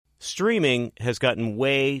Streaming has gotten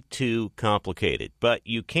way too complicated, but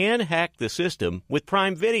you can hack the system with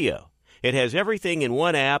Prime Video. It has everything in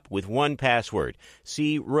one app with one password.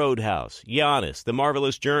 See Roadhouse, Giannis, The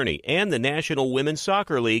Marvelous Journey, and the National Women's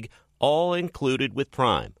Soccer League, all included with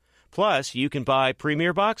Prime. Plus, you can buy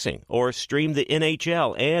Premier Boxing or stream the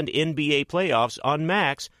NHL and NBA playoffs on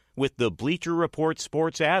Max with the Bleacher Report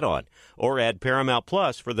Sports add-on, or add Paramount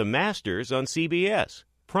Plus for the Masters on CBS.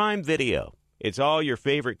 Prime Video. It's all your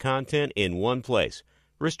favorite content in one place.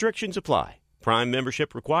 Restrictions apply. Prime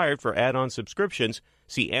membership required for add-on subscriptions.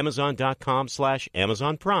 See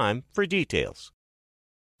Amazon.com/Amazon Prime for details.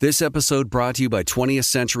 This episode brought to you by 20th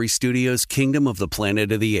Century Studios' Kingdom of the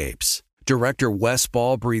Planet of the Apes. Director Wes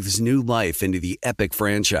Ball breathes new life into the epic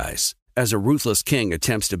franchise. As a ruthless king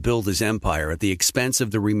attempts to build his empire at the expense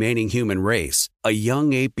of the remaining human race, a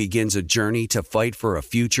young ape begins a journey to fight for a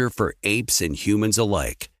future for apes and humans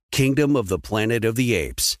alike. Kingdom of the Planet of the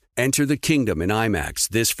Apes. Enter the kingdom in IMAX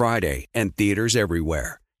this Friday and theaters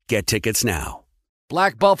everywhere. Get tickets now.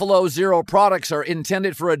 Black Buffalo Zero products are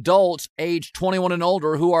intended for adults age 21 and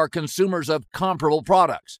older who are consumers of comparable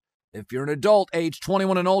products. If you're an adult age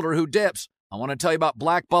 21 and older who dips, I want to tell you about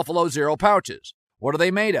Black Buffalo Zero pouches. What are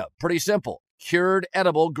they made of? Pretty simple. Cured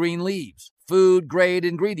edible green leaves. Food-grade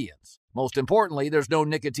ingredients. Most importantly, there's no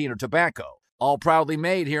nicotine or tobacco. All proudly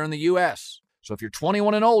made here in the U.S. So if you're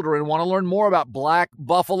 21 and older and want to learn more about Black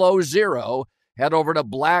Buffalo Zero, head over to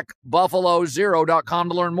blackbuffalozero.com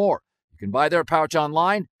to learn more. You can buy their pouch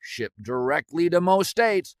online, ship directly to most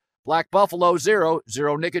states. Black Buffalo Zero,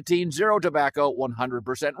 zero nicotine, zero tobacco,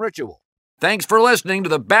 100% ritual. Thanks for listening to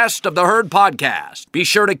the Best of the Herd podcast. Be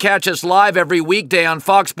sure to catch us live every weekday on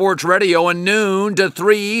Fox Sports Radio at noon to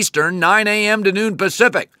 3 Eastern, 9 a.m. to noon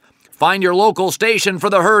Pacific. Find your local station for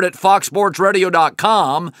the Herd at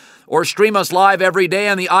foxsportsradio.com or stream us live every day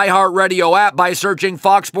on the iHeartRadio app by searching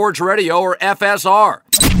Fox Sports Radio or FSR.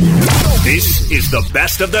 This is the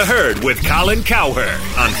Best of the Herd with Colin Cowherd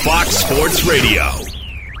on Fox Sports Radio.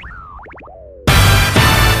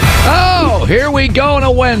 Oh, here we go on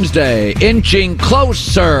a Wednesday, inching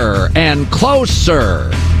closer and closer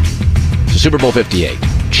to Super Bowl 58,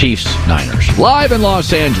 Chiefs-Niners. Live in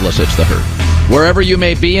Los Angeles, it's the Herd. Wherever you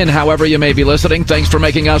may be and however you may be listening, thanks for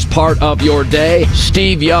making us part of your day.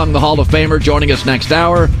 Steve Young, the Hall of Famer, joining us next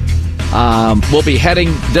hour. We'll be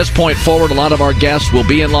heading this point forward. A lot of our guests will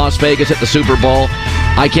be in Las Vegas at the Super Bowl.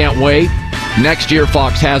 I can't wait. Next year,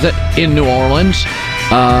 Fox has it in New Orleans.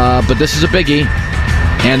 But this is a biggie.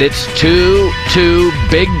 And it's two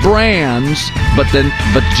big brands. But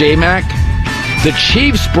J-Mac, the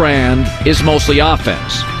Chiefs brand is mostly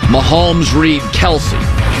offense. Mahomes, Reed, Kelsey.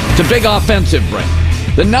 It's a big offensive brand.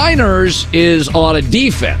 The Niners is a lot of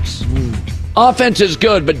defense. Offense is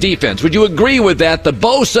good, but defense. Would you agree with that? The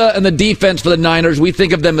Bosa and the defense for the Niners, we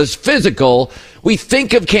think of them as physical. We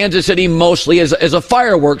think of Kansas City mostly as a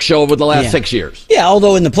fireworks show over the last 6 years. Yeah,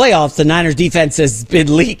 although in the playoffs, the Niners defense has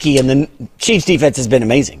been leaky and the Chiefs defense has been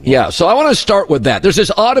amazing. Yeah, so I want to start with that. There's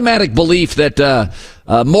this automatic belief that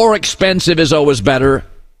more expensive is always better.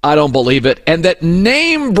 I don't believe it. And that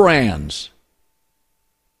name brands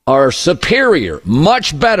are superior,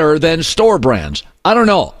 much better than store brands. I don't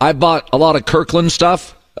know. I bought a lot of Kirkland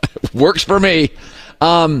stuff. Works for me.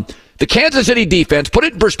 The Kansas City defense, put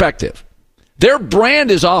it in perspective. Their brand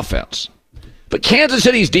is offense. But Kansas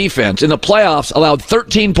City's defense in the playoffs allowed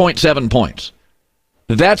 13.7 points.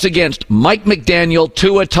 That's against Mike McDaniel,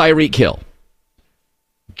 Tua, Tyreek Hill,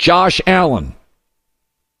 Josh Allen,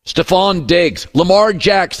 Stephon Diggs, Lamar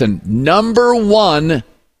Jackson, number one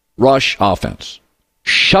rush offense.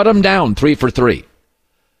 Shut them down 3 for 3.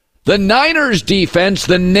 The Niners defense,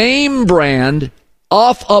 the name brand,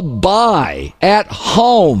 off a bye at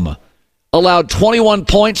home, allowed 21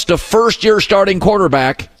 points to first-year starting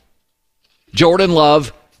quarterback Jordan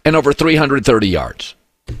Love and over 330 yards.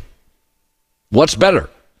 What's better?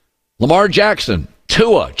 Lamar Jackson,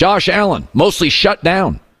 Tua, Josh Allen, mostly shut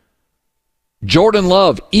down. Jordan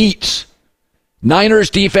Love eats. Niners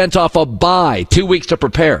defense off a bye, 2 weeks to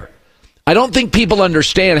prepare. I don't think people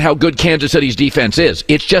understand how good Kansas City's defense is.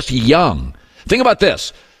 It's just young. Think about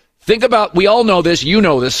this. We all know this, you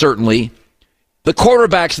know this certainly. The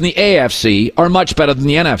quarterbacks in the AFC are much better than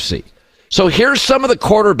the NFC. So here's some of the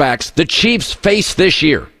quarterbacks the Chiefs face this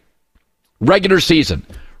year. Regular season.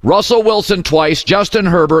 Russell Wilson twice, Justin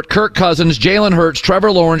Herbert, Kirk Cousins, Jalen Hurts,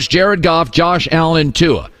 Trevor Lawrence, Jared Goff, Josh Allen, and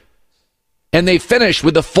Tua. And they finished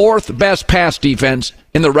with the 4th best pass defense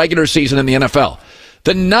in the regular season in the NFL.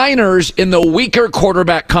 The Niners in the weaker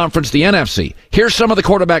quarterback conference, the NFC. Here's some of the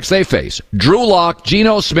quarterbacks they face. Drew Lock,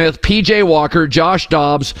 Geno Smith, P.J. Walker, Josh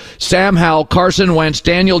Dobbs, Sam Howell, Carson Wentz,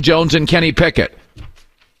 Daniel Jones, and Kenny Pickett.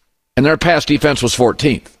 and their pass defense was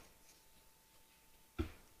 14th.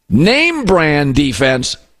 Name brand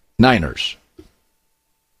defense, Niners.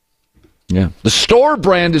 Yeah. The store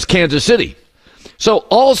brand is Kansas City. So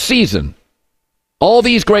all season, all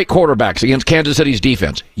these great quarterbacks against Kansas City's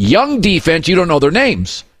defense. Young defense, you don't know their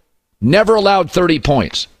names. Never allowed 30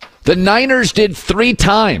 points. The Niners did 3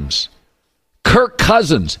 times. Kirk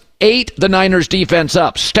Cousins ate the Niners defense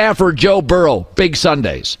up. Stafford, Joe Burrow, big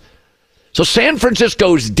Sundays. So San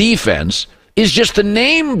Francisco's defense is just the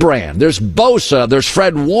name brand. There's Bosa, there's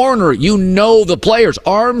Fred Warner. You know the players.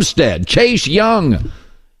 Armstead, Chase Young.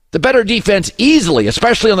 The better defense easily,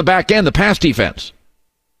 especially on the back end, the pass defense,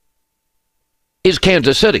 is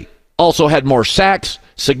Kansas City. Also had more sacks,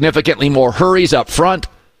 significantly more hurries up front.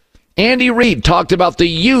 Andy Reid talked about the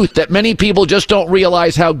youth that many people just don't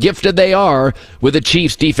realize how gifted they are with the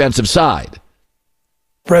Chiefs' defensive side.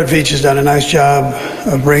 Brett Veach has done a nice job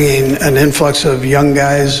of bringing an influx of young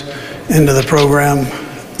guys into the program.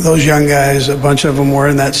 Those young guys, a bunch of them were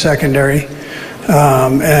in that secondary,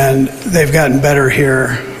 and they've gotten better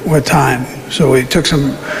here with time. So we took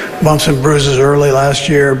some bumps and bruises early last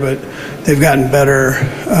year, but they've gotten better.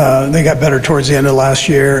 They got better towards the end of last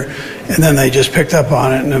year, and then they just picked up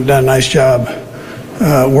on it and have done a nice job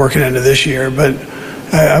working into this year. But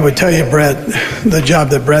I would tell you, Brett, the job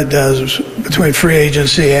that Brett does between free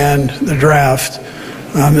agency and the draft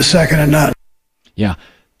is second to none. Yeah.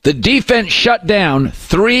 The defense shut down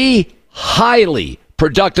 3 highly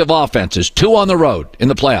productive offenses, 2 on the road in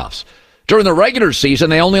the playoffs. During the regular season,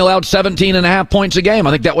 they only allowed 17.5 points a game.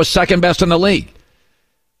 I think that was second best in the league.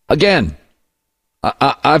 Again,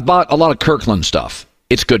 I've bought a lot of Kirkland stuff.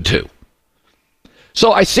 It's good, too.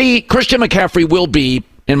 So I see Christian McCaffrey will be,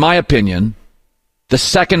 in my opinion, the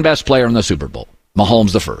second best player in the Super Bowl.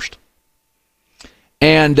 Mahomes the first.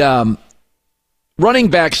 And running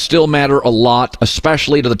backs still matter a lot,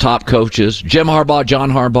 especially to the top coaches. Jim Harbaugh, John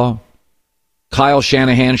Harbaugh, Kyle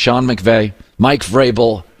Shanahan, Sean McVay, Mike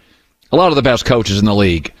Vrabel. A lot of the best coaches in the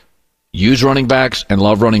league use running backs and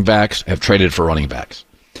love running backs, have traded for running backs.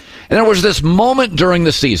 And there was this moment during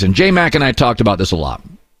the season. J Mac and I talked about this a lot.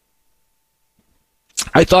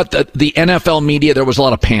 I thought that the NFL media, there was a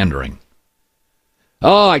lot of pandering.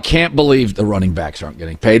 Oh, I can't believe the running backs aren't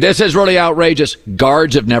getting paid. This is really outrageous.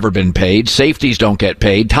 Guards have never been paid. Safeties don't get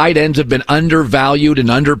paid. Tight ends have been undervalued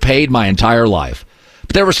and underpaid my entire life.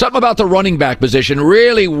 But there was something about the running back position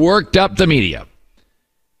really worked up the media.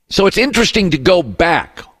 So it's interesting to go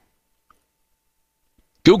back.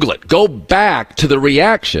 Google it. Go back to the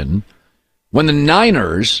reaction when the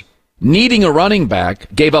Niners, needing a running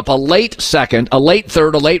back, gave up a late second, a late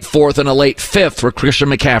third, a late fourth, and a late fifth for Christian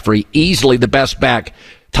McCaffrey, easily the best back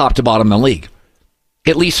top to bottom in the league.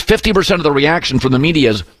 At least 50% of the reaction from the media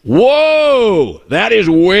is, whoa, that is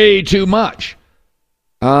way too much.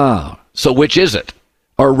 So which is it?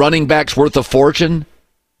 Are running backs worth a fortune?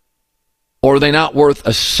 Or are they not worth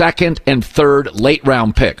a second and third late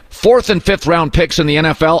round pick? 4th and 5th round picks in the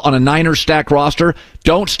NFL on a Niners stack roster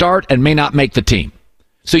don't start and may not make the team.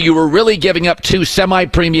 So you were really giving up 2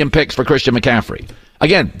 semi-premium picks for Christian McCaffrey.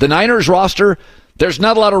 Again, the Niners roster, there's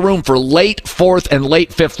not a lot of room for late 4th and late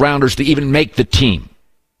 5th rounders to even make the team.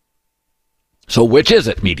 So which is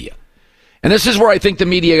it, media? And this is where I think the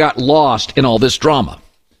media got lost in all this drama,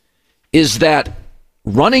 is that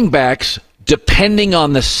running backs, depending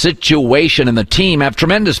on the situation and the team, have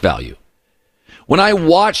tremendous value. When I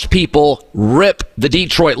watched people rip the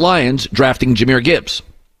Detroit Lions drafting Jahmyr Gibbs,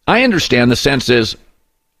 I understand the sense is,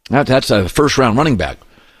 that's a first-round running back.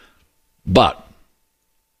 But,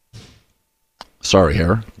 sorry,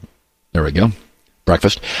 here. There we go.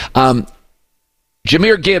 Breakfast.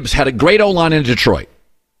 Jahmyr Gibbs had a great O-line in Detroit,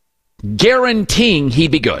 guaranteeing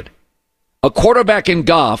he'd be good. A quarterback in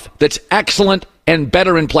Goff that's excellent and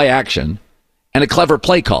better in play action, and a clever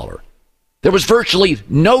play caller. There was virtually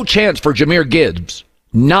no chance for Jahmyr Gibbs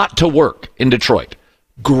not to work in Detroit.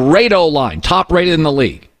 Great O-line, top-rated in the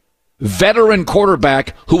league. Veteran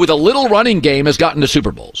quarterback who with a little running game has gotten to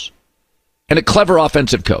Super Bowls. And a clever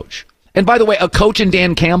offensive coach. And by the way, a coach in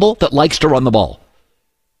Dan Campbell that likes to run the ball.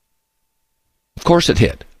 Of course it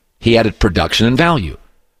hit. He added production and value.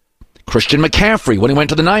 Christian McCaffrey when he went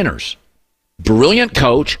to the Niners. Brilliant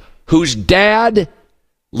coach whose dad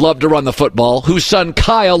loved to run the football, whose son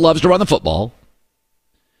Kyle loves to run the football.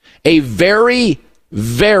 A very,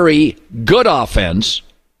 very good offense,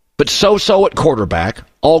 but so-so at quarterback.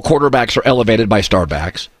 All quarterbacks are elevated by star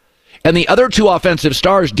backs. And the other 2 offensive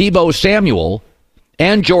stars, Deebo Samuel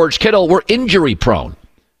and George Kittle, were injury-prone.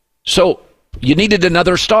 So you needed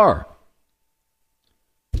another star.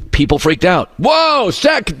 People freaked out. Whoa,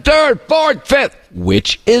 2nd, 3rd, 4th, 5th.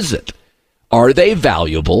 Which is it? Are they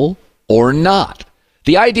valuable or not.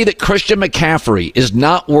 The idea that Christian McCaffrey is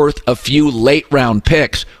not worth a few late-round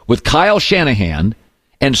picks with Kyle Shanahan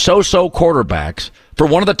and so-so quarterbacks for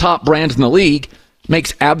one of the top brands in the league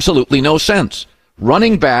makes absolutely no sense.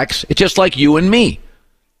 Running backs, it's just like you and me.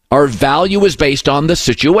 Our value is based on the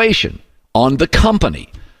situation, on the company.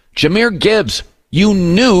 Jahmyr Gibbs, you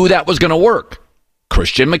knew that was going to work.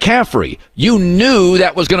 Christian McCaffrey, you knew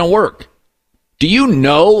that was going to work. Do you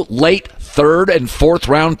know late third and fourth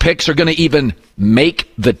round picks are going to even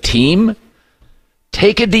make the team?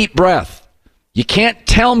 Take a deep breath. You can't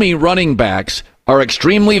tell me running backs are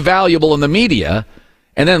extremely valuable in the media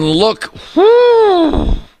and then look,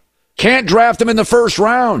 can't draft them in the first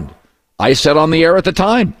round. I said on the air at the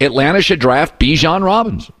time, Atlanta should draft Bijan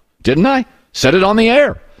Robinson. Didn't I? Said it on the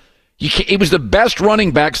air. He was the best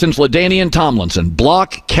running back since LaDainian Tomlinson.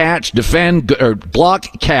 Block, catch, defend, or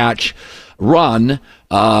block, catch, run,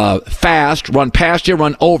 fast, run past you,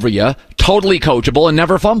 run over you, totally coachable, and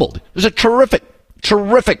never fumbled. It was a terrific,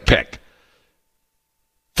 terrific pick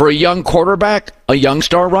for a young quarterback, a young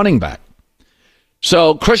star running back.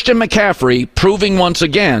 So Christian McCaffrey proving once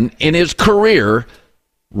again in his career,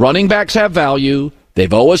 running backs have value.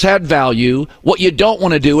 They've always had value. What you don't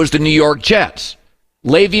want to do is the New York Jets.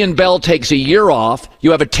 Le'Veon Bell takes a year off, you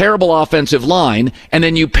have a terrible offensive line, and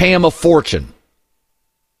then you pay him a fortune.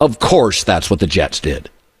 Of course, that's what the Jets did.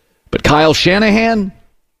 But Kyle Shanahan,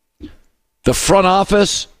 the front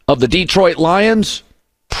office of the Detroit Lions,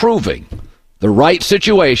 proving the right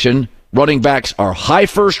situation. Running backs are high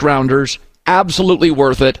first-rounders, absolutely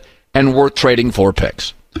worth it, and worth trading for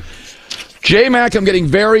picks. J-Mac, I'm getting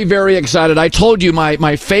very, very excited. I told you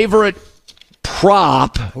my favorite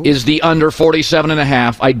prop is the under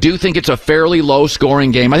 47.5. I do think it's a fairly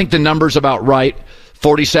low-scoring game. I think the number's about right,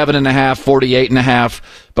 47.5, 48.5.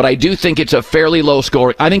 But I do think it's a fairly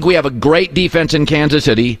low-scoring. I think we have a great defense in Kansas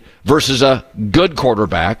City versus a good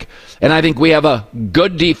quarterback. And I think we have a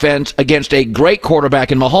good defense against a great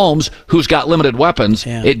quarterback in Mahomes who's got limited weapons.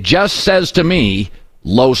 Yeah. It just says to me,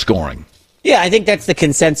 low-scoring. Yeah, I think that's the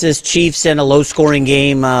consensus. Chiefs in a low-scoring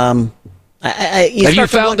game. Have you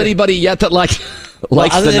found anybody yet that likes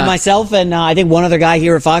other than myself and I think one other guy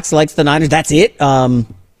here at Fox likes the Niners? That's it.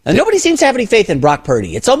 Nobody seems to have any faith in Brock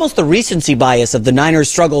Purdy. It's almost the recency bias of the Niners'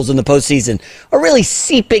 struggles in the postseason are really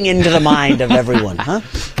seeping into the mind of everyone. Huh?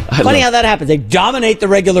 Funny how that happens. They dominate the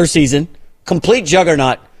regular season, complete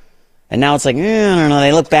juggernaut, and now it's like, I don't know,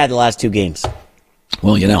 they look bad the last two games.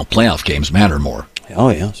 Well, playoff games matter more. Oh,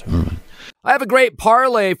 yeah. Sure. I have a great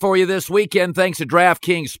parlay for you this weekend thanks to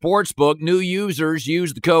DraftKings Sportsbook. New users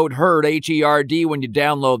use the code HERD, H-E-R-D, when you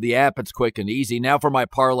download the app. It's quick and easy. Now for my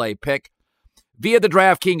parlay pick. Via the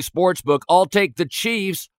DraftKings Sportsbook, I'll take the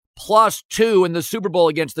Chiefs +2 in the Super Bowl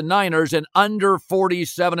against the Niners and under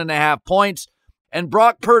 47.5 points. And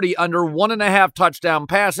Brock Purdy under 1.5 touchdown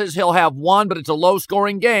passes. He'll have one, but it's a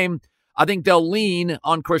low-scoring game. I think they'll lean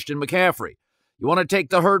on Christian McCaffrey. You want to take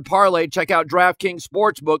the Herd parlay, check out DraftKings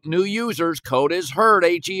Sportsbook. New users, code is HERD,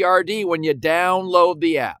 H-E-R-D, when you download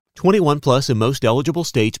the app. 21 plus in most eligible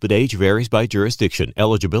states, but age varies by jurisdiction.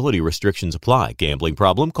 Eligibility restrictions apply. Gambling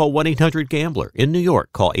problem? Call 1-800-GAMBLER. In New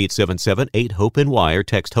York, call 877-8-HOPE-NY or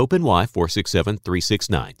text HOPE-NY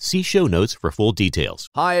 467-369. See show notes for full details.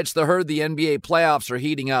 Hi, it's the Herd. The NBA playoffs are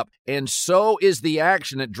heating up, and so is the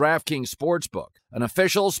action at DraftKings Sportsbook, an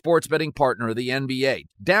official sports betting partner of the NBA.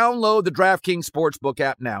 Download the DraftKings Sportsbook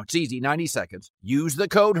app now. It's easy, 90 seconds. Use the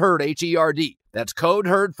code HERD, H-E-R-D. That's code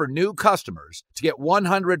HERD for new customers to get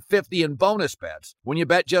 $150 in bonus bets when you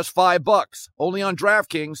bet just $5. Only on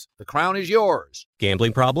DraftKings. The crown is yours.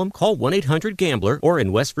 Gambling problem? Call 1-800-GAMBLER or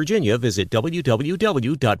in West Virginia, visit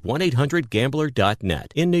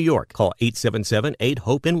www.1800gambler.net. In New York, call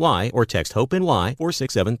 877-8-HOPE-NY or text HOPE-NY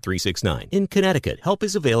 467-369. In Connecticut, help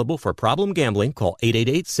is available for problem gambling. Call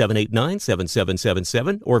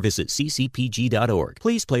 888-789-7777 or visit ccpg.org.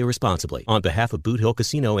 Please play responsibly. On behalf of Boot Hill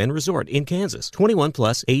Casino and Resort in Kansas, 21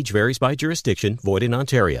 plus, age varies by jurisdiction, void in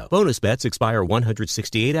Ontario. Bonus bets expire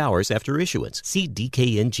 168 hours after issuance. See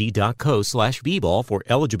dkng.co/bball for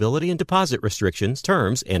eligibility and deposit restrictions,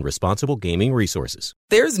 terms, and responsible gaming resources.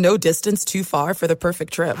 There's no distance too far for the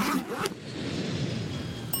perfect trip.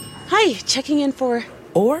 Hi, checking in for...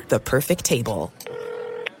 Or the perfect table.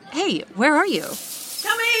 Hey, where are you?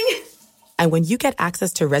 Coming! And when you get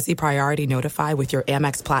access to Resi Priority Notify with your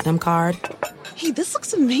Amex Platinum card... Hey, this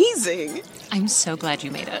looks amazing. I'm so glad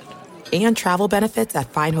you made it. And travel benefits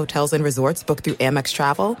at fine hotels and resorts booked through Amex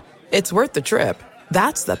Travel, it's worth the trip.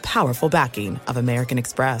 That's the powerful backing of American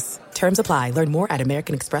Express. Terms apply. Learn more at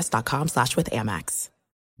americanexpress.com/withAmex.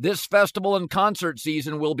 This festival and concert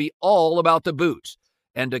season will be all about the boots.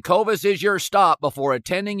 and Tecovas is your stop before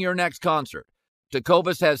attending your next concert.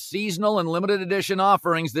 Tecovas has seasonal and limited edition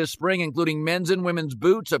offerings this spring, including men's and women's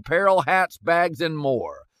boots, apparel, hats, bags, and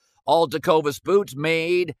more. All Tecovas boots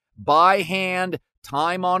made by hand,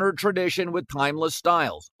 time-honored tradition with timeless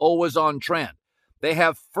styles, always on trend. They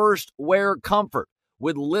have first wear comfort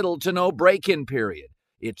with little to no break-in period.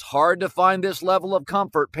 It's hard to find this level of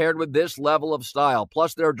comfort paired with this level of style.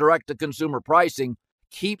 Plus, their direct-to-consumer pricing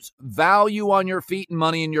keeps value on your feet and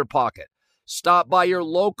money in your pocket. Stop by your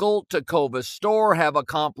local Tecovas store, have a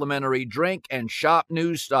complimentary drink, and shop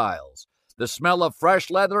new styles. The smell of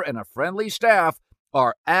fresh leather and a friendly staff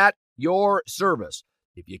are at your service.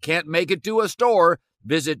 If you can't make it to a store,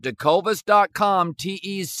 visit Tecovas.com,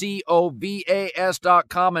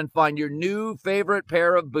 Tecovas.com, and find your new favorite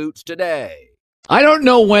pair of boots today. I don't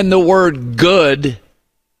know when the word good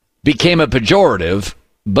became a pejorative,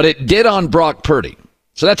 but it did on Brock Purdy.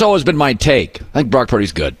 So that's always been my take. I think Brock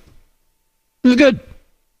Purdy's good. He's good.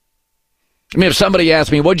 I mean, if somebody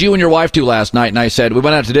asked me, what'd you and your wife do last night? And I said, we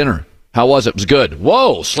went out to dinner. How was it? It was good.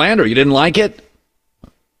 Whoa, slander. You didn't like it?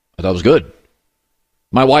 I thought it was good.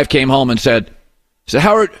 My wife came home and said,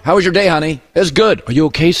 how was your day, honey? It was good. Are you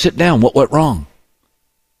okay? Sit down. What went wrong?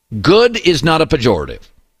 Good is not a pejorative.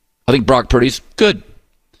 I think Brock Purdy's good.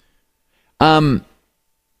 But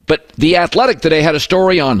The Athletic today had a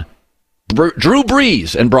story on Drew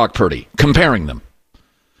Brees and Brock Purdy, comparing them.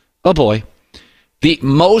 Oh, boy. The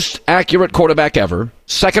most accurate quarterback ever,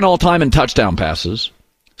 second all-time in touchdown passes,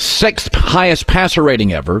 sixth highest passer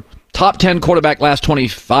rating ever, top 10 quarterback last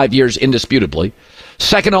 25 years indisputably,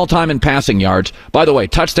 second all-time in passing yards. By the way,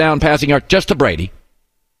 touchdown, passing yard, just to Brady.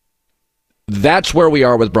 That's where we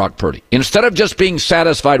are with Brock Purdy. Instead of just being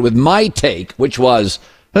satisfied with my take, which was,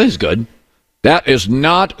 that is good. That is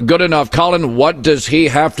not good enough. Colin, what does he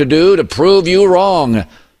have to do to prove you wrong?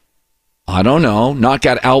 I don't know. Not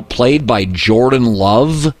get outplayed by Jordan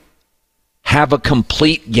Love? Have a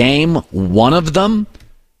complete game, one of them?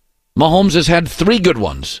 Mahomes has had 3 good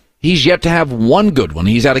ones. He's yet to have 1 good one.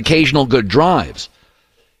 He's had occasional good drives.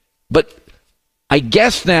 But I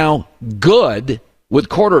guess now good with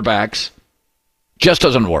quarterbacks just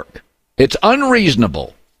doesn't work. It's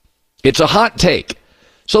unreasonable. It's a hot take.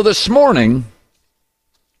 So this morning,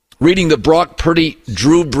 reading the Brock Purdy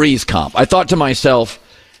Drew Brees comp, I thought to myself,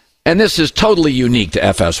 and this is totally unique to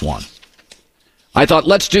FS1. I thought,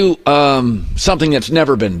 let's do something that's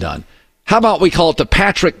never been done. How about we call it the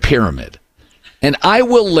Patrick Pyramid? And I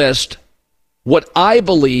will list what I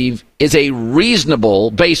believe is a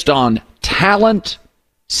reasonable, based on talent,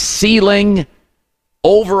 ceiling,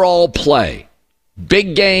 overall play.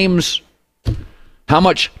 Big games. How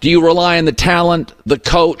much do you rely on the talent, the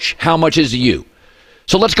coach? How much is you?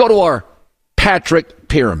 So let's go to our Patrick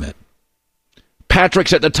Pyramid.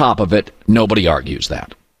 Patrick's at the top of it. Nobody argues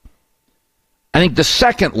that. I think the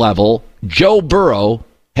second level, Joe Burrow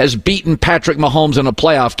has beaten Patrick Mahomes in a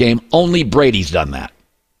playoff game. Only Brady's done that.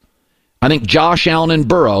 I think Josh Allen and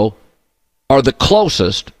Burrow are the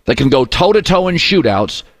closest that can go toe-to-toe in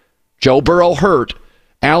shootouts. Joe Burrow hurt.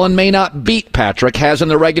 Allen may not beat Patrick, has in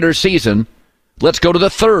the regular season. Let's go to the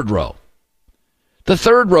third row. The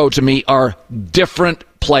third row, to me, are different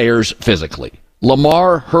players physically.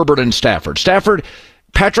 Lamar, Herbert, and Stafford.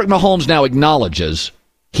 Patrick Mahomes now acknowledges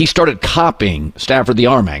he started copying Stafford the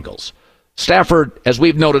arm angles. Stafford, as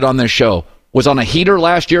we've noted on this show, was on a heater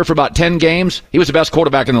last year for about 10 games. He was the best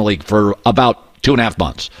quarterback in the league for about 2.5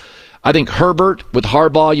 months. I think Herbert, with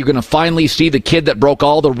Harbaugh, you're going to finally see the kid that broke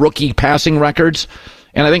all the rookie passing records.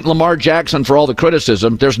 And I think Lamar Jackson, for all the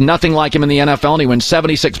criticism, there's nothing like him in the NFL, and he wins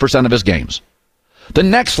 76% of his games. The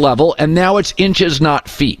next level, and now it's inches, not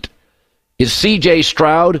feet, is C.J.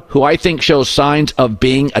 Stroud, who I think shows signs of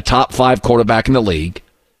being a top 5 quarterback in the league.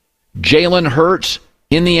 Jalen Hurts,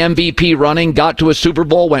 in the MVP running, got to a Super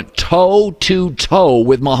Bowl, went toe-to-toe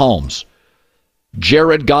with Mahomes.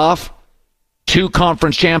 Jared Goff, 2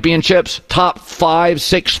 conference championships, top 5,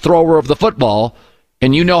 6 thrower of the football.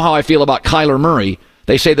 And you know how I feel about Kyler Murray.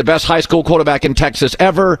 They say the best high school quarterback in Texas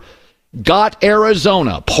ever. Got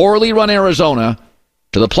Arizona, poorly run Arizona,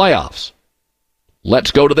 to the playoffs.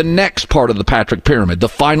 Let's go to the next part of the Patrick Pyramid, the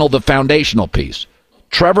foundational piece.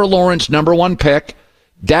 Trevor Lawrence, number 1 pick.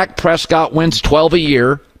 Dak Prescott wins 12 a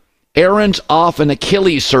year. Aaron's off an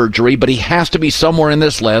Achilles surgery, but he has to be somewhere in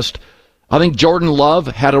this list. I think Jordan Love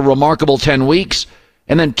had a remarkable 10 weeks,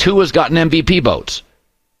 and then Tua's gotten MVP votes.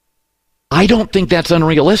 I don't think that's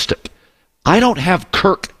unrealistic. I don't have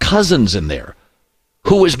Kirk Cousins in there,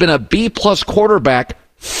 who has been a B-plus quarterback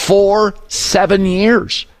for 7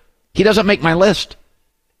 years. He doesn't make my list.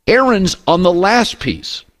 Aaron's on the last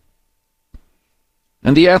piece.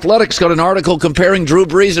 And The Athletic's got an article comparing Drew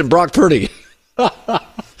Brees and Brock Purdy.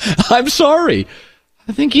 I'm sorry.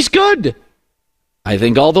 I think he's good. I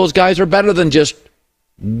think all those guys are better than just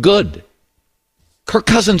good. Kirk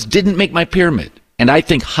Cousins didn't make my pyramid, and I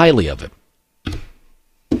think highly of him.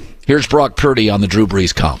 Here's Brock Purdy on the Drew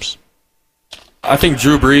Brees comps. I think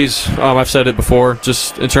Drew Brees, I've said it before,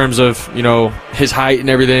 just in terms of, his height and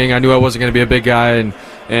everything. I knew I wasn't going to be a big guy,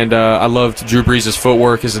 and I loved Drew Brees'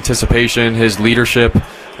 footwork, his anticipation, his leadership.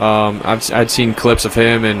 I'd seen clips of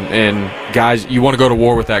him, and guys, you want to go to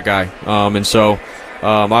war with that guy. And so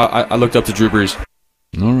I looked up to Drew Brees.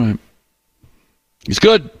 All right. He's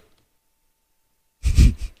good.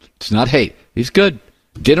 It's not hate. He's good.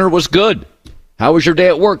 Dinner was good. How was your day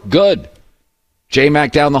at work? Good.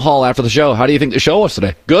 J-Mac down the hall after the show. How do you think the show was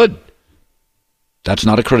today? Good. That's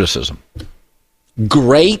not a criticism.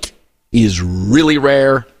 Great is really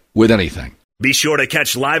rare with anything. Be sure to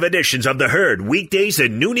catch live editions of The Herd weekdays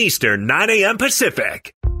at noon Eastern, 9 a.m.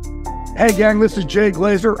 Pacific. Hey, gang, this is Jay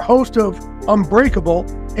Glazer, host of Unbreakable,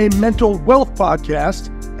 a mental wealth podcast.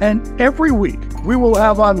 And every week, we will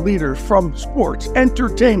have on leaders from sports,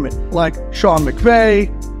 entertainment, like Sean McVay,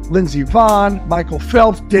 Lindsey Vonn, Michael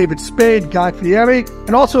Phelps, David Spade, Guy Fieri,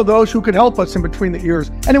 and also those who can help us in between the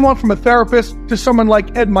ears. Anyone from a therapist to someone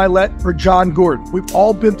like Ed Milet or John Gordon. We've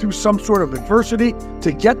all been through some sort of adversity.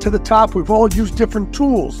 To get to the top, we've all used different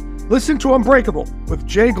tools. Listen to Unbreakable with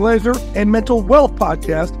Jay Glazer and Mental Wealth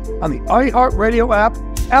Podcast on the iHeartRadio app,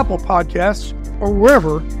 Apple Podcasts, or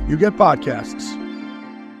wherever you get podcasts.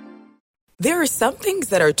 There are some things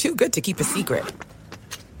that are too good to keep a secret.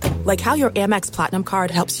 Like how your Amex Platinum card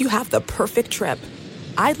helps you have the perfect trip.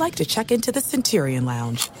 I'd like to check into the Centurion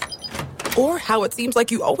Lounge. Or how it seems like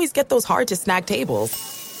you always get those hard-to-snag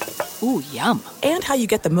tables. Ooh, yum. And how you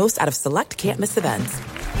get the most out of select can't-miss events.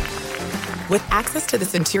 With access to the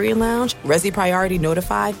Centurion Lounge, Resi Priority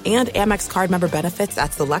Notified, and Amex card member benefits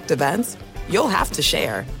at select events, you'll have to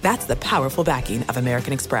share. That's the powerful backing of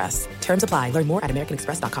American Express. Terms apply. Learn more at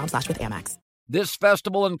americanexpress.com/withAmex. This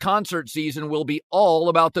festival and concert season will be all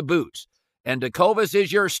about the boots, and Tecovas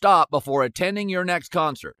is your stop before attending your next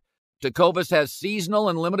concert. Tecovas has seasonal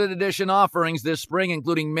and limited edition offerings this spring,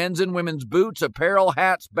 including men's and women's boots, apparel,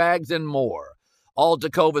 hats, bags, and more. All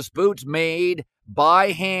Tecovas boots made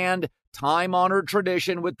by hand, time-honored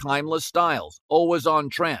tradition with timeless styles, always on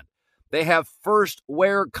trend. They have first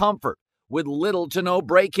wear comfort with little to no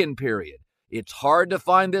break-in period. It's hard to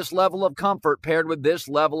find this level of comfort paired with this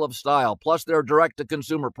level of style. Plus, their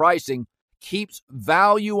direct-to-consumer pricing keeps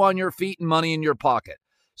value on your feet and money in your pocket.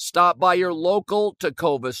 Stop by your local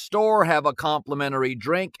Tecovas store, have a complimentary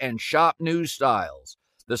drink, and shop new styles.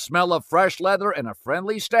 The smell of fresh leather and a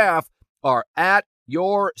friendly staff are at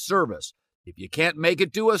your service. If you can't make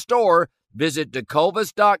it to a store, visit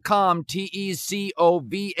Tecovas.com,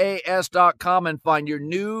 Tecovas.com, and find your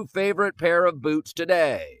new favorite pair of boots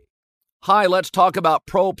today. Hi, let's talk about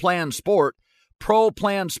Pro Plan Sport. Pro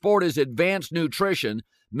Plan Sport is advanced nutrition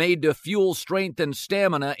made to fuel strength and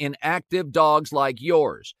stamina in active dogs like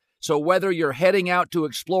yours. So whether you're heading out to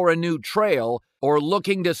explore a new trail or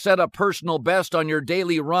looking to set a personal best on your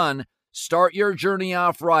daily run, start your journey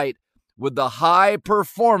off right with the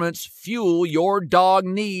high-performance fuel your dog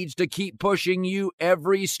needs to keep pushing you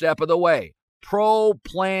every step of the way. Pro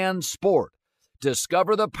Plan Sport.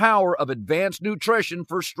 Discover the power of advanced nutrition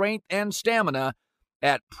for strength and stamina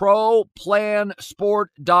at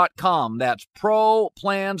ProPlansport.com. That's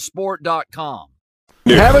ProPlansport.com.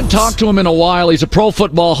 Haven't talked to him in a while. He's a Pro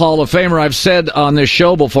Football Hall of Famer. I've said on this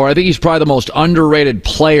show before, I think he's probably the most underrated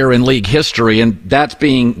player in league history, and that's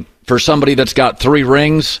being for somebody that's got 3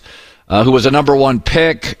 rings, who was a number 1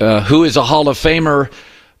 pick, who is a Hall of Famer.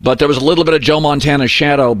 But there was a little bit of Joe Montana's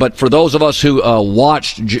shadow. But for those of us who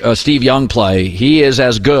watched Steve Young play, he is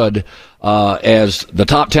as good as the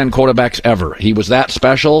top 10 quarterbacks ever. He was that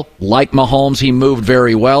special. Like Mahomes, he moved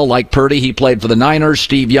very well. Like Purdy, he played for the Niners.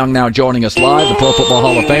 Steve Young now joining us live, the Pro Football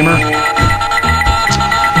Hall of Famer.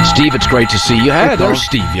 Steve, it's great to see you. Hey, there's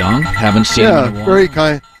Steve Young. Haven't seen him in a while. Very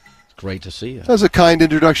kind. Great to see you. That was a kind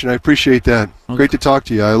introduction. I appreciate that. Okay. Great to talk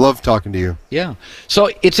to you. I love talking to you. Yeah. So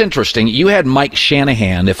it's interesting. You had Mike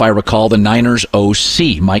Shanahan, if I recall, the Niners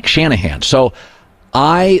OC, Mike Shanahan. So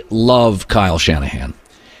I love Kyle Shanahan.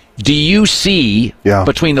 Do you see,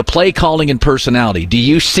 between the play calling and personality, do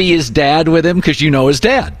you see his dad with him? Because you know his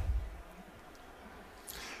dad.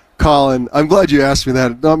 Colin, I'm glad you asked me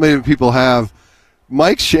that. Not many people have.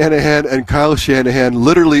 Mike Shanahan and Kyle Shanahan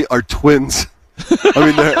literally are twins. I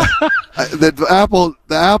mean, the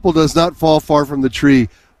apple does not fall far from the tree.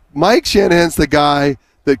 Mike Shanahan's the guy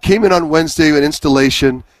that came in on Wednesday with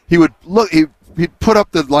installation. He would look. he'd put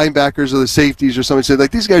up the linebackers or the safeties or something and say,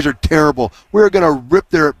 like, these guys are terrible. We're going to rip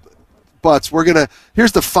their butts.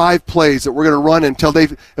 Here's the 5 plays that we're going to run until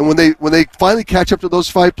when they finally catch up to those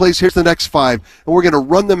 5 plays, here's the next 5, and we're going to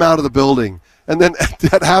run them out of the building. And then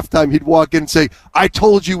at halftime, he'd walk in and say, I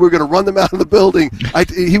told you we're going to run them out of the building.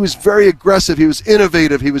 He was very aggressive. He was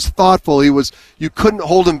innovative. He was thoughtful. You couldn't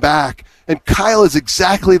hold him back. And Kyle is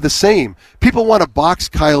exactly the same. People want to box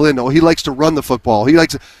Kyle in. Oh, he likes to run the football.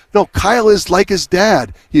 No, Kyle is like his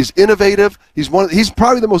dad. He's innovative. He's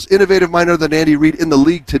probably the most innovative mind other than Andy Reid in the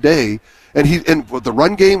league today. And with the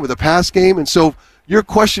run game, with the pass game. And so your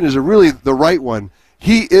question is really the right one.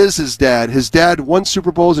 He is his dad. His dad won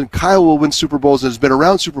Super Bowls, and Kyle will win Super Bowls and has been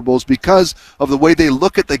around Super Bowls because of the way they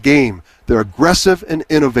look at the game. They're aggressive and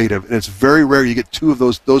innovative, and it's very rare you get two of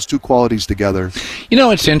those two qualities together. You know,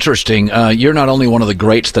 it's interesting. You're not only one of the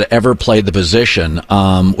greats that ever played the position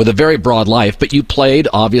with a very broad life, but you played,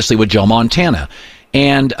 obviously, with Joe Montana.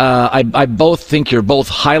 And I both think you're both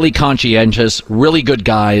highly conscientious, really good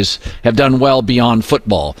guys, have done well beyond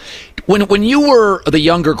football. When you were the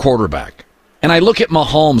younger quarterback, and I look at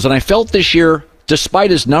Mahomes, and I felt this year,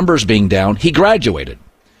 despite his numbers being down, he graduated.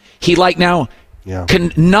 He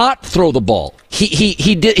can not throw the ball. He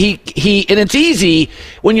and it's easy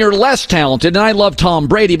when you're less talented. And I love Tom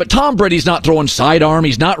Brady, but Tom Brady's not throwing sidearm.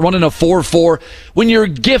 He's not running a 4.4. When you're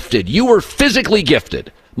gifted, you were physically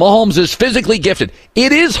gifted. Mahomes is physically gifted.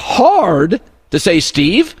 It is hard to say,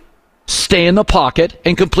 Steve, stay in the pocket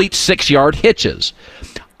and complete 6-yard hitches.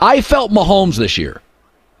 I felt Mahomes this year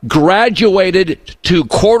graduated to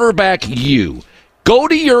quarterback you. Go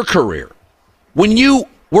to your career. When you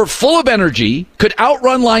were full of energy, could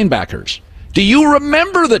outrun linebackers, do you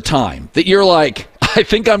remember the time that you're like, I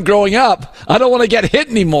think I'm growing up, I don't want to get hit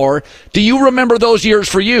anymore? Do you remember those years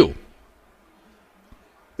for you?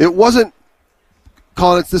 It wasn't,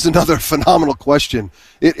 Colin, this is another phenomenal question.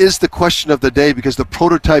 It is the question of the day because the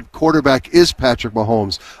prototype quarterback is Patrick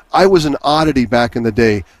Mahomes. I was an oddity back in the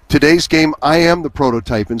day. Today's game, I am the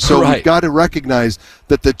prototype. And so we've got to recognize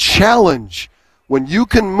that the challenge, when you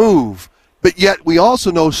can move, but yet we also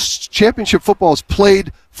know championship football is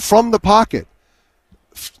played from the pocket.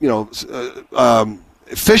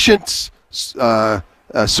 Efficient,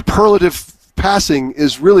 superlative passing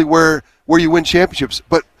is really where you win championships.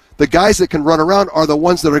 But the guys that can run around are the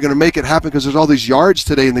ones that are going to make it happen because there's all these yards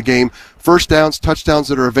today in the game, first downs, touchdowns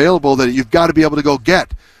that are available that you've got to be able to go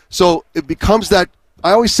get. So it becomes that,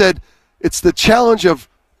 I always said, it's the challenge of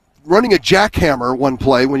running a jackhammer one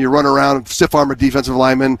play when you run around and stiff arm a defensive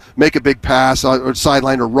lineman, make a big pass or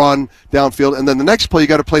sideline or run downfield, and then the next play you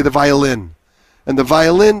got to play the violin. And the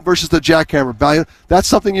violin versus the jackhammer, that's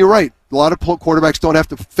something you're right. A lot of quarterbacks don't have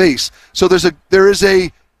to face. So there is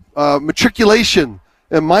a matriculation,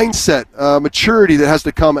 a mindset, maturity that has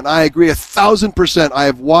to come, and I agree 1,000%. I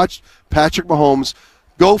have watched Patrick Mahomes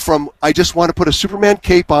go from, I just want to put a Superman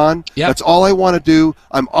cape on, that's all I want to do,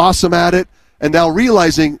 I'm awesome at it, and now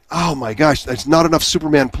realizing, oh my gosh, there's not enough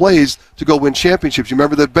Superman plays to go win championships. You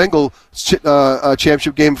remember the Bengal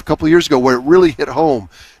championship game a couple of years ago where it really hit home.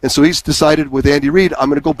 And so he's decided with Andy Reid, I'm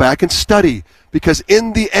going to go back and study. Because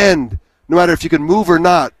in the end, no matter if you can move or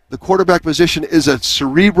not, the quarterback position is a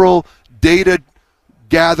cerebral,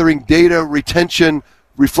 data-gathering, data retention,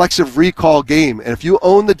 reflexive recall game. And if you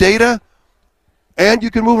own the data and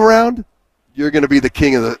you can move around, you're going to be the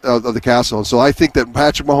king of the castle. And so I think that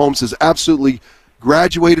Patrick Mahomes has absolutely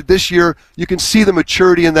graduated this year. You can see the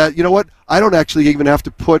maturity in that. You know what? I don't actually even have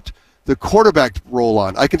to put the quarterback role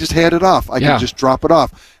on. I can just hand it off. I can just drop it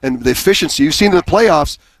off. And the efficiency, you've seen in the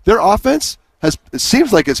playoffs, their offense it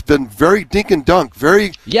seems like it's been very dink and dunk,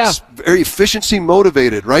 very efficiency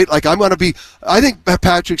motivated, right? Like I think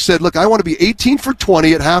Patrick said, look, I want to be 18 for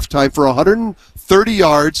 20 at halftime for 130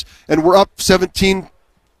 yards, and we're up 17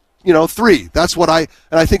 3. That's what I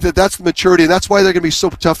think that's the maturity, and that's why they're going to be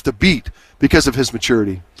so tough to beat because of his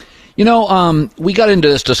maturity. We got into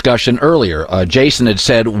this discussion earlier. Jason had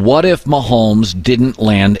said, what if Mahomes didn't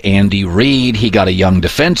land Andy Reid? He got a young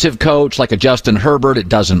defensive coach like a Justin Herbert. It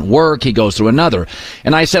doesn't work. He goes through another.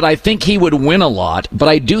 And I said, I think he would win a lot, but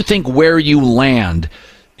I do think where you land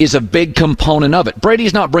is a big component of it.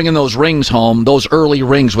 Brady's not bringing those rings home, those early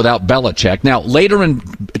rings without Belichick. Now, later in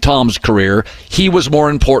Tom's career, he was more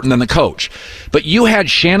important than the coach. But you had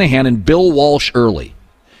Shanahan and Bill Walsh early.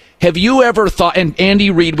 Have you ever thought, and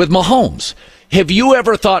Andy Reid with Mahomes, have you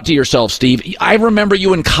ever thought to yourself, Steve, I remember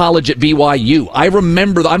you in college at BYU.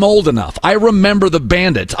 I'm old enough. I remember the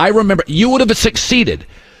Bandits. You would have succeeded.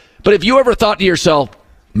 But have you ever thought to yourself,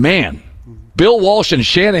 man, Bill Walsh and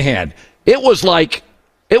Shanahan, it was like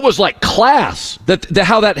class,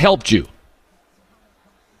 how that helped you?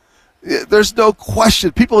 There's no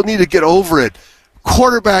question. People need to get over it.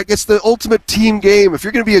 Quarterback, it's the ultimate team game. If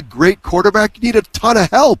you're going to be a great quarterback, you need a ton of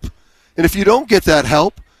help. And if you don't get that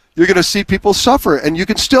help, you're going to see people suffer. And you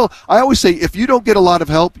can still, I always say, if you don't get a lot of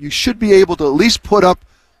help, you should be able to at least put up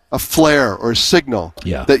a flare or a signal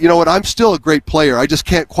that, you know what, I'm still a great player. I just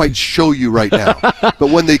can't quite show you right now. But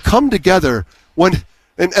when they come together, and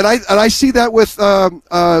I see that with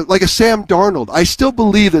like a Sam Darnold. I still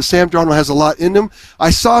believe that Sam Darnold has a lot in him. I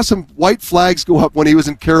saw some white flags go up when he was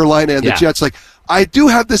in Carolina and the Jets. Like, I do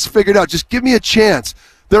have this figured out. Just give me a chance.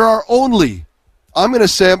 There are only, I'm going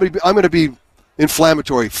to be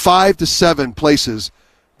inflammatory, 5 to 7 places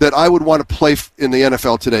that I would want to play in the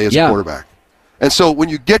NFL today as a quarterback. And so when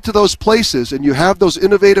you get to those places and you have those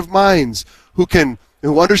innovative minds who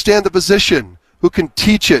understand the position, who can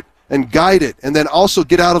teach it and guide it, and then also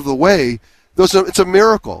get out of the way, it's a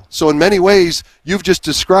miracle. So in many ways, you've just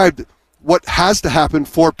described what has to happen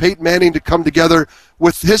for Peyton Manning to come together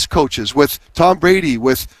with his coaches, with Tom Brady,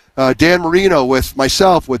 with Dan Marino, with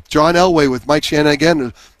myself, with John Elway, with Mike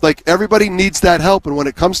Shanahan. Like, everybody needs that help, and when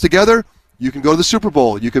it comes together, you can go to the Super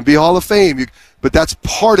Bowl, you can be Hall of Fame, but that's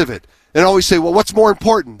part of it. And I always say, well, what's more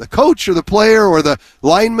important, the coach or the player or the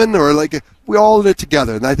lineman, or like, we're all in it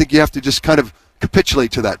together. And I think you have to just kind of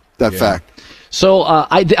capitulate to that fact. So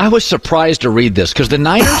I was surprised to read this because the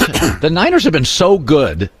Niners have been so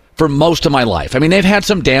good for most of my life. I mean, they've had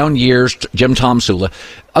some down years, Jim Tomsula.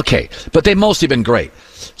 Okay, but they've mostly been great.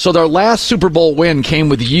 So their last Super Bowl win came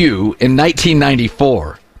with you in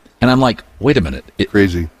 1994. And I'm like, wait a minute.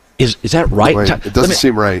 Crazy. Is that right? Wait, it doesn't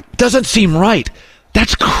seem right. It doesn't seem right.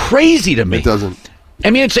 That's crazy to me. It doesn't.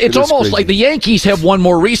 I mean, it's almost like the Yankees have won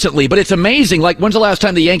more recently, but it's amazing. Like, when's the last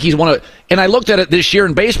time the Yankees won it? And I looked at it this year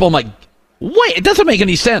in baseball, I'm like, wait, it doesn't make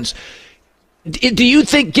any sense. Do you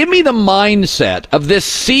think, give me the mindset of this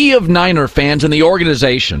sea of Niner fans in the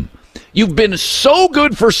organization. You've been so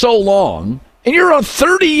good for so long, and you're on a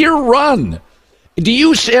 30-year run. Do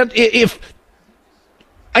you, if,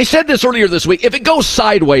 I said this earlier this week, if it goes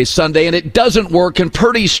sideways Sunday and it doesn't work and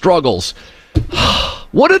Purdy struggles,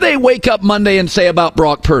 what do they wake up Monday and say about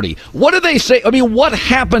Brock Purdy? What do they say? I mean, what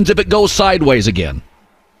happens if it goes sideways again?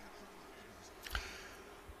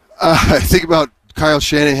 I think about Kyle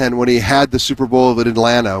Shanahan when he had the Super Bowl in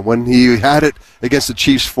Atlanta, when he had it against the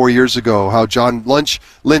Chiefs 4 years ago, how John Lynch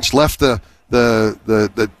left the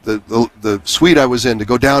suite I was in to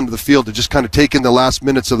go down to the field to just kind of take in the last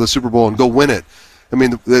minutes of the Super Bowl and go win it. I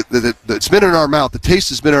mean, it's been in our mouth. The taste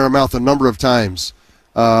has been in our mouth a number of times,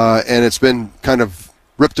 and it's been kind of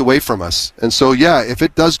ripped away from us. And so, yeah, if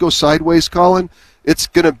it does go sideways, Colin, it's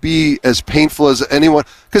going to be as painful as anyone,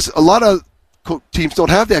 because a lot of teams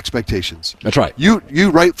don't have the expectations. That's right.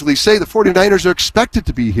 You rightfully say the 49ers are expected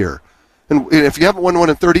to be here. And if you haven't won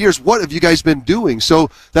one in 30 years, what have you guys been doing? So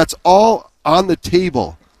that's all on the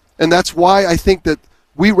table. And that's why I think that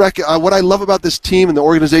what I love about this team and the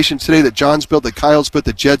organization today that John's built, that Kyle's built,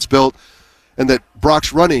 that Jed's built, and that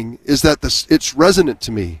Brock's running, is that it's resonant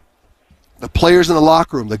to me. The players in the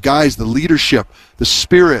locker room, the guys, the leadership, the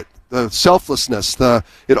spirit, the selflessness,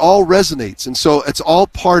 it all resonates. And so it's all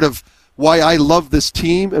part of why I love this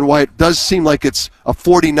team and why it does seem like it's a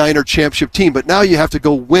 49er championship team. But now you have to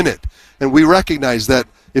go win it. And we recognize that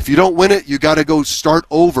if you don't win it, you got to go start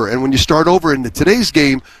over. And when you start over in today's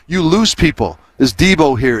game, you lose people. Is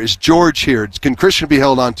Debo here? Is George here? Can Christian be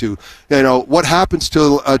held on to? You know, what happens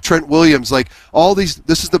to Trent Williams? Like, all these,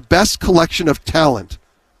 this is the best collection of talent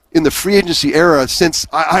in the free agency era since,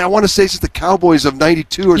 I want to say, since the Cowboys of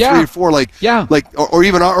 92 or 3 or 4, or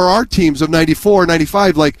even our teams of 94,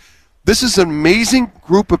 95. Like, this is an amazing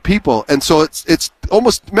group of people. And so it's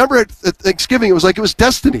almost, remember at Thanksgiving, it was like it was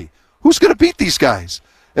destiny. Who's going to beat these guys?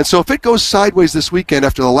 And so if it goes sideways this weekend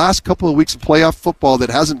after the last couple of weeks of playoff football that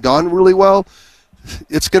hasn't gone really well,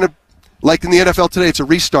 it's going to, like in the NFL today, it's a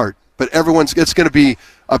restart. But it's going to be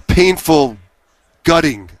a painful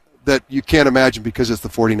gutting that you can't imagine because it's the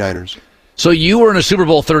 49ers. So you were in a Super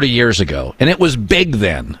Bowl 30 years ago, and it was big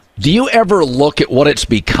then. Do you ever look at what it's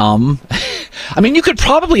become? I mean, you could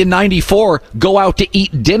probably in 94 go out to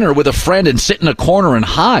eat dinner with a friend and sit in a corner and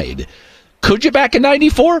hide. Could you back in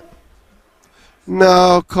 94?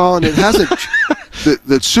 No, Colin, it hasn't.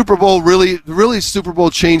 the Super Bowl really Super Bowl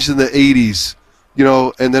changed in the 80s, you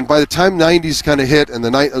know, and then by the time 90s kind of hit and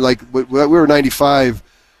we were 95,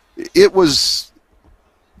 it was,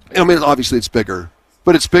 I mean, obviously it's bigger,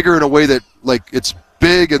 but it's bigger in a way that, like, it's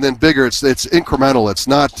big and then bigger. It's incremental. It's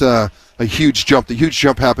not a huge jump. The huge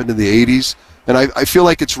jump happened in the 80s, and I feel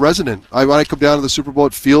like it's resonant. When I come down to the Super Bowl,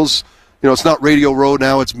 it feels, you know, it's not Radio Row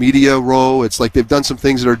now, it's Media Row. It's like they've done some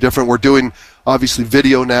things that are different. We're doing, obviously,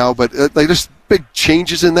 video now, but big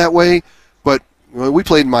changes in that way, but we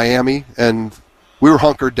played in Miami, and we were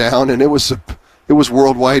hunkered down, and it was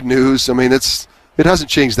worldwide news. I mean, it hasn't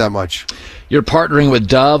changed that much. You're partnering with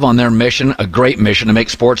Dove on their mission, a great mission to make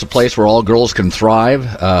sports a place where all girls can thrive.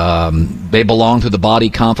 They belong to the Body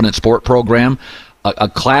Confident Sport Program, a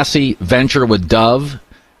classy venture with Dove.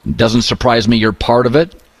 Doesn't surprise me you're part of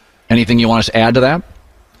it. Anything you want us to add to that?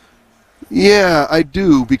 Yeah, I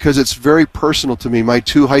do, because it's very personal to me. My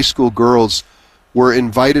 2 high school girls were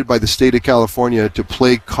invited by the state of California to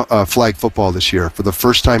play flag football this year for the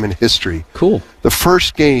first time in history. Cool. The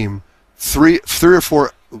first game, three or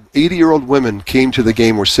four 80-year-old women came to the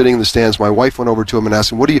game, were sitting in the stands. My wife went over to them and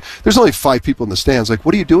asked them, there's only 5 people in the stands. Like,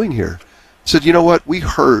 what are you doing here? I said, you know what? We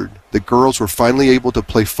heard the girls were finally able to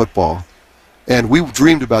play football. And we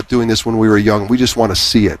dreamed about doing this when we were young. We just want to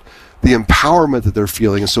see it. The empowerment that they're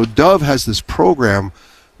feeling. And so Dove has this program.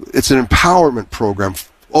 It's an empowerment program.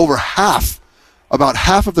 About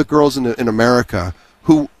half of the girls in America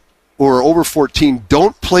who are over 14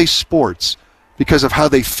 don't play sports because of how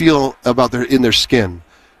they feel about in their skin.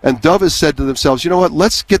 And Dove has said to themselves, you know what,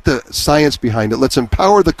 let's get the science behind it. Let's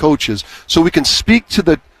empower the coaches so we can speak to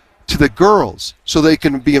the girls so they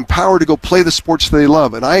can be empowered to go play the sports they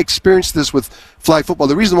love. And I experienced this with flag football.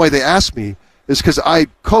 The reason why they asked me is because I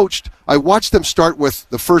watched them start with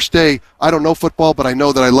the first day, I don't know football, but I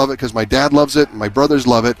know that I love it because my dad loves it and my brothers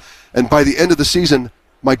love it. And by the end of the season,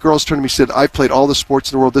 my girls turned to me and said, I've played all the sports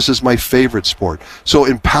in the world. This is my favorite sport. So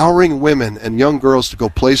empowering women and young girls to go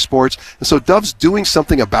play sports. And so Dove's doing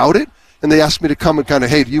something about it. And they asked me to come and kind of,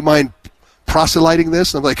 hey, do you mind proselyting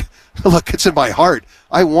this? And I'm like, look, it's in my heart.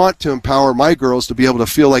 I want to empower my girls to be able to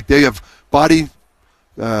feel like they have body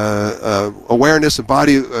awareness and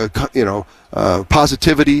body,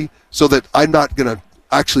 positivity, so that I'm not going to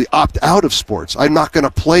actually opt out of sports. I'm not going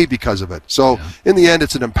to play because of it. So in the end,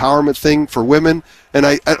 it's an empowerment thing for women.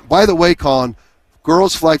 And by the way, Colin,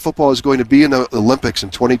 girls flag football is going to be in the Olympics in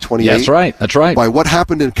 2028. That's right. By what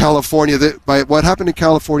happened in California,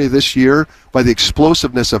 this year, by the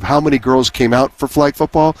explosiveness of how many girls came out for flag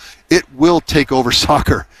football, it will take over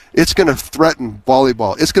soccer. It's going to threaten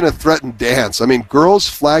volleyball. It's going to threaten dance. I mean, girls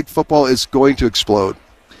flag football is going to explode.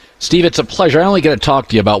 Steve, it's a pleasure. I only get to talk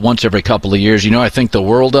to you about once every couple of years. You know, I think the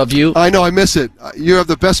world of you. I know, I miss it. You have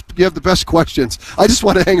the best questions. I just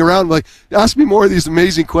want to hang around. Like, ask me more of these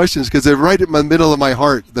amazing questions because they're right in the middle of my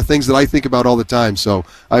heart, the things that I think about all the time. So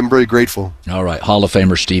I'm very grateful. All right. Hall of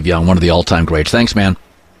Famer Steve Young, one of the all-time greats. Thanks, man.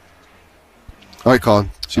 All right,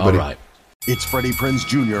 Colin. See you, buddy. All right. It's Freddie Prinze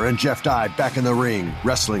Jr. and Jeff Dye back in the ring.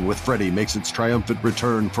 Wrestling with Freddie makes its triumphant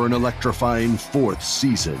return for an electrifying 4th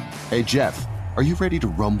season. Hey, Jeff. Are you ready to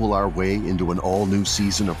rumble our way into an all-new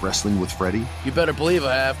season of Wrestling with Freddie? You better believe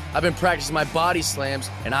I have. I've been practicing my body slams,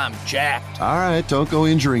 and I'm jacked. All right, don't go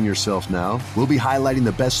injuring yourself now. We'll be highlighting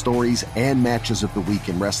the best stories and matches of the week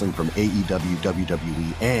in wrestling from AEW,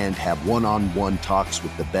 WWE, and have one-on-one talks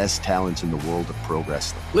with the best talents in the world of pro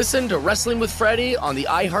wrestling. Listen to Wrestling with Freddie on the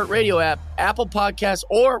iHeartRadio app, Apple Podcasts,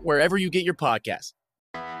 or wherever you get your podcasts.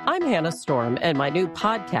 I'm Hannah Storm, and my new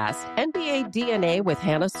podcast, NBA DNA with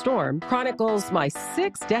Hannah Storm, chronicles my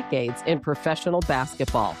 6 decades in professional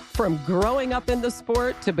basketball. From growing up in the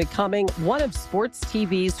sport to becoming one of sports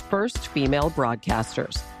TV's first female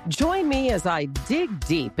broadcasters. Join me as I dig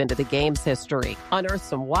deep into the game's history, unearth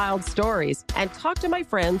some wild stories, and talk to my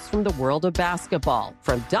friends from the world of basketball,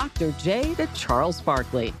 from Dr. J to Charles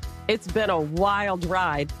Barkley. It's been a wild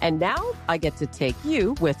ride, and now I get to take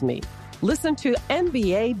you with me. Listen to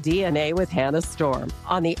NBA DNA with Hannah Storm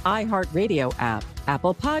on the iHeartRadio app,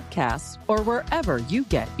 Apple Podcasts, or wherever you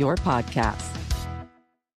get your podcasts.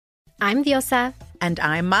 I'm Diosa. And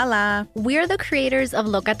I'm Mala. We're the creators of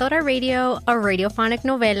Locatora Radio, a radiophonic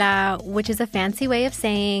novela, which is a fancy way of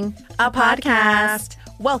saying a podcast.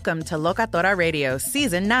 Welcome to Locatora Radio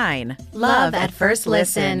Season 9. Love at First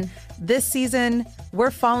Listen. This season, we're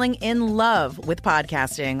falling in love with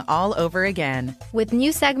podcasting all over again. With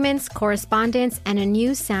new segments, correspondence, and a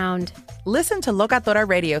new sound. Listen to Locatora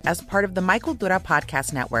Radio as part of the My Cultura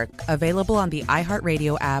Podcast Network. Available on the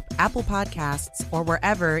iHeartRadio app, Apple Podcasts, or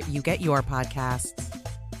wherever you get your podcasts.